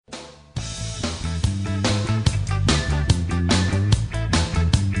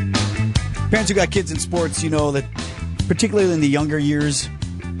Parents who got kids in sports, you know that particularly in the younger years,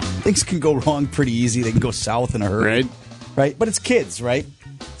 things can go wrong pretty easy. They can go south in a hurry. Right? But it's kids, right?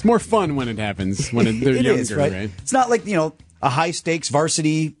 It's more fun when it happens, when they're it younger, is, right? right? It's not like, a high-stakes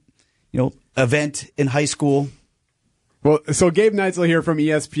varsity, event in high school. Well, so Gabe Neitzel here from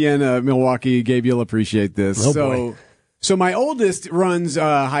ESPN Milwaukee. Gabe, you'll appreciate this. Oh, boy. So my oldest runs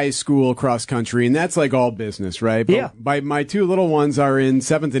high school cross country, and that's like all business, right? But my two little ones are in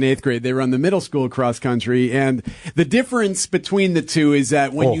 7th and 8th grade. They run the middle school cross country, and the difference between the two is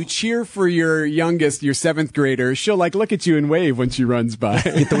that when you cheer for your youngest, your 7th grader, she'll look at you and wave when she runs by.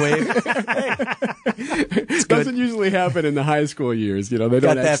 Get the wave. It doesn't usually happen in the high school years. They don't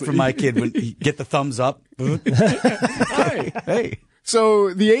got that from my kid when you get the thumbs up. Hey.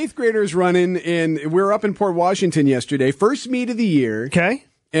 So the 8th graders running, and we were up in Port Washington yesterday. First meet of the year. Okay.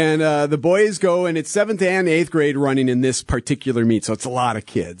 And the boys go, and it's 7th and 8th grade running in this particular meet, so it's a lot of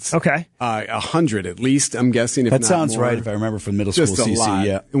kids. Okay. 100 at least, I'm guessing, if that not sounds more. right, if I remember from middle school Just a CC, lot.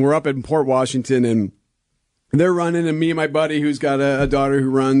 yeah. And we're up in Port Washington, and they're running, and me and my buddy, who's got a daughter who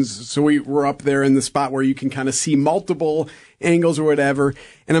runs, so we're up there in the spot where you can kind of see multiple angles or whatever.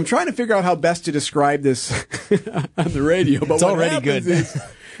 And I'm trying to figure out how best to describe this on the radio. But it's already good.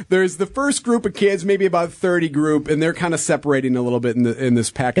 There's the first group of kids, maybe about 30 group, and they're kind of separating a little bit in this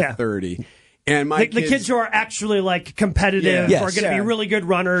pack of 30. And the kids who are actually competitive are going to be really good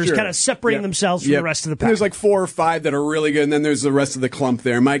runners, kind of separating themselves from the rest of the pack. And there's 4 or 5 that are really good, and then there's the rest of the clump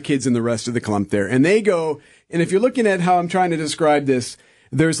there. My kid's in the rest of the clump there. And they go, and if you're looking at how I'm trying to describe this,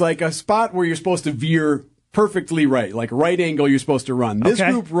 there's a spot where you're supposed to veer perfectly right, right angle you're supposed to run. This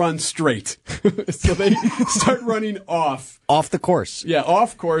group runs straight. So they start running off. Off the course. Yeah,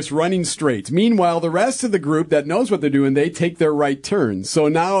 off course, running straight. Meanwhile, the rest of the group that knows what they're doing, they take their right turns. So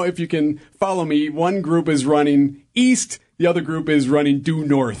now, if you can follow me, one group is running east, the other group is running due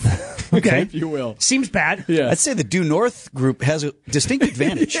north. Okay. If you will. Seems bad. Yeah. I'd say the due north group has a distinct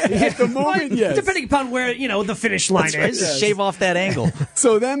advantage. At the moment, yes. Depending upon where, the finish line is. Yes. Shave off that angle.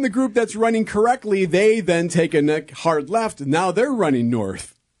 So then the group that's running correctly, they then take a hard left. Now they're running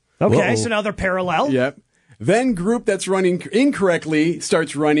north. Okay, so now they're parallel. Yep. Then group that's running incorrectly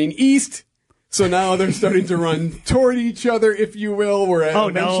starts running east. So now they're starting to run toward each other, if you will, where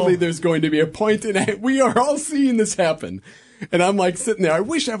eventually there's going to be a point. And we are all seeing this happen. And I'm sitting there. I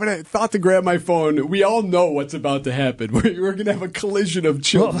wish I would have thought to grab my phone. We all know what's about to happen. We're going to have a collision of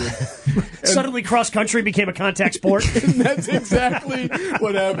children. Suddenly cross country became a contact sport. And that's exactly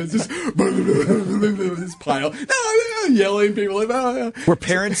what happens. Just this pile. Yelling, people Were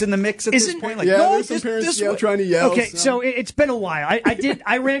parents in the mix at this point? There's some parents trying to yell. Okay, so it's been a while.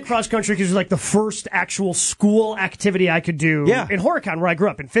 I ran cross country because it was the first actual school activity I could do in Horicon, where I grew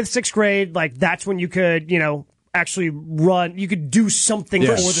up. In 5th, 6th grade, that's when you could, actually run. You could do something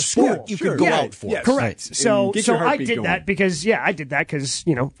for the school. You could go out for. Yes. Correct. So I did that because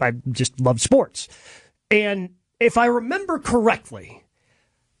I just loved sports. And if I remember correctly,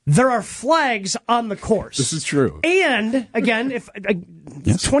 there are flags on the course. This is true. And again,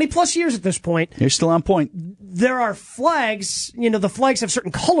 20 plus years at this point, you're still on point. There are flags, the flags have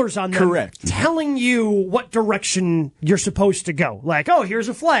certain colors on them. Correct. Telling you what direction you're supposed to go. Here's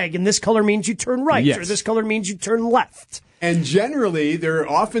a flag, and this color means you turn right, or this color means you turn left. And generally, there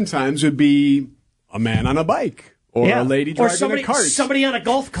oftentimes would be a man on a bike. Or a lady driving a cart. Somebody on a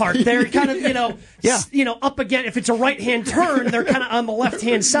golf cart. They're kind of, up again. If it's a right-hand turn, they're kind of on the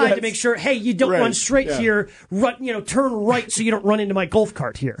left-hand side to make sure, hey, you don't run straight here. Run, turn right so you don't run into my golf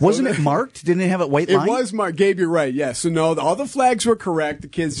cart here. Wasn't it marked? Didn't it have a white line? It was marked. Gabe, you're right. Yes. So no, all the flags were correct. The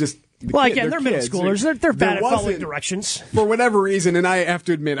kids just. They're middle schoolers. They're bad at following directions. For whatever reason, and I have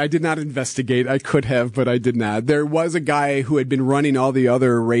to admit, I did not investigate. I could have, but I did not. There was a guy who had been running all the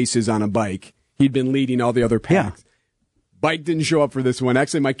other races on a bike. He'd been leading all the other packs. Bike didn't show up for this one.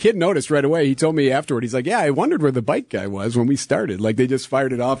 Actually, my kid noticed right away. He told me afterward. He's like, I wondered where the bike guy was when we started. They just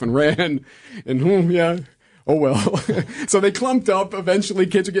fired it off and ran. And, oh well. So they clumped up. Eventually,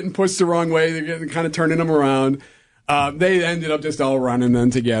 kids are getting pushed the wrong way. They're getting kind of turning them around. They ended up just all running then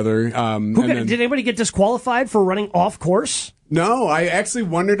together. Did anybody get disqualified for running off course? No, I actually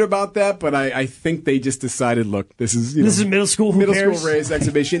wondered about that, but I think they just decided, look, this is middle school. Middle school race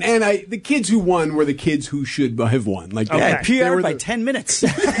exhibition, and the kids who won were the kids who should have won. PR by 10 minutes.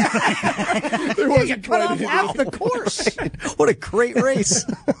 There wasn't cut off half the course. Right. What a great race!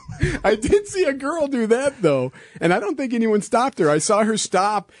 I did see a girl do that though, and I don't think anyone stopped her. I saw her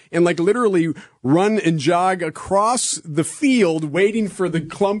stop and literally run and jog across the field, waiting for the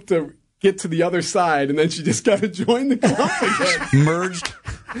clump to get to the other side, and then she just got to join the clump again. Merged.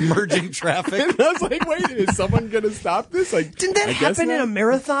 merging traffic. And I was like, wait, is someone going to stop this? Like, didn't that happen in a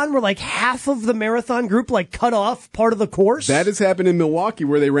marathon where like half of the marathon group like cut off part of the course? That has happened in Milwaukee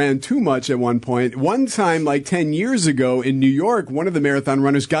where they ran too much at one point. One time, like 10 years ago in New York, one of the marathon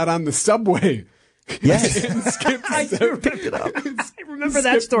runners got on the subway. Yes. I remember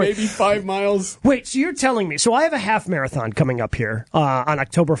that story. Maybe 5 miles. Wait, so you're telling me, so I have a half marathon coming up here on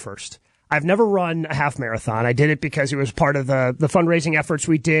October 1st. I've never run a half marathon. I did it because it was part of the fundraising efforts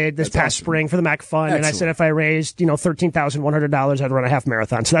we did this past spring for the Mac Fund. Excellent. And I said if I raised, $13,100, I'd run a half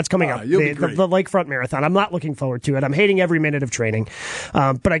marathon. So that's coming up. The Lakefront Marathon. I'm not looking forward to it. I'm hating every minute of training.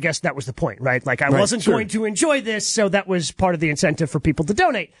 But I guess that was the point, right? Like I wasn't going to enjoy this, so that was part of the incentive for people to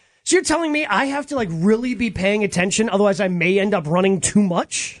donate. So you're telling me I have to like really be paying attention, otherwise I may end up running too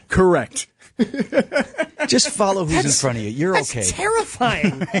much? Correct. Just follow who's in front of you. You're that's okay.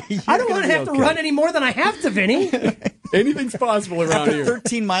 Terrifying. I don't want to have to run any more than I have to, Vinny. Anything's possible around After here.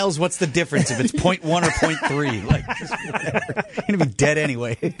 13 miles, what's the difference if it's 0.1 or 0.3? Like, you're going to be dead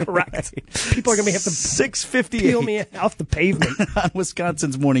anyway. Correct. People are going to have to 6:58 peel me off the pavement. on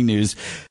Wisconsin's Morning News.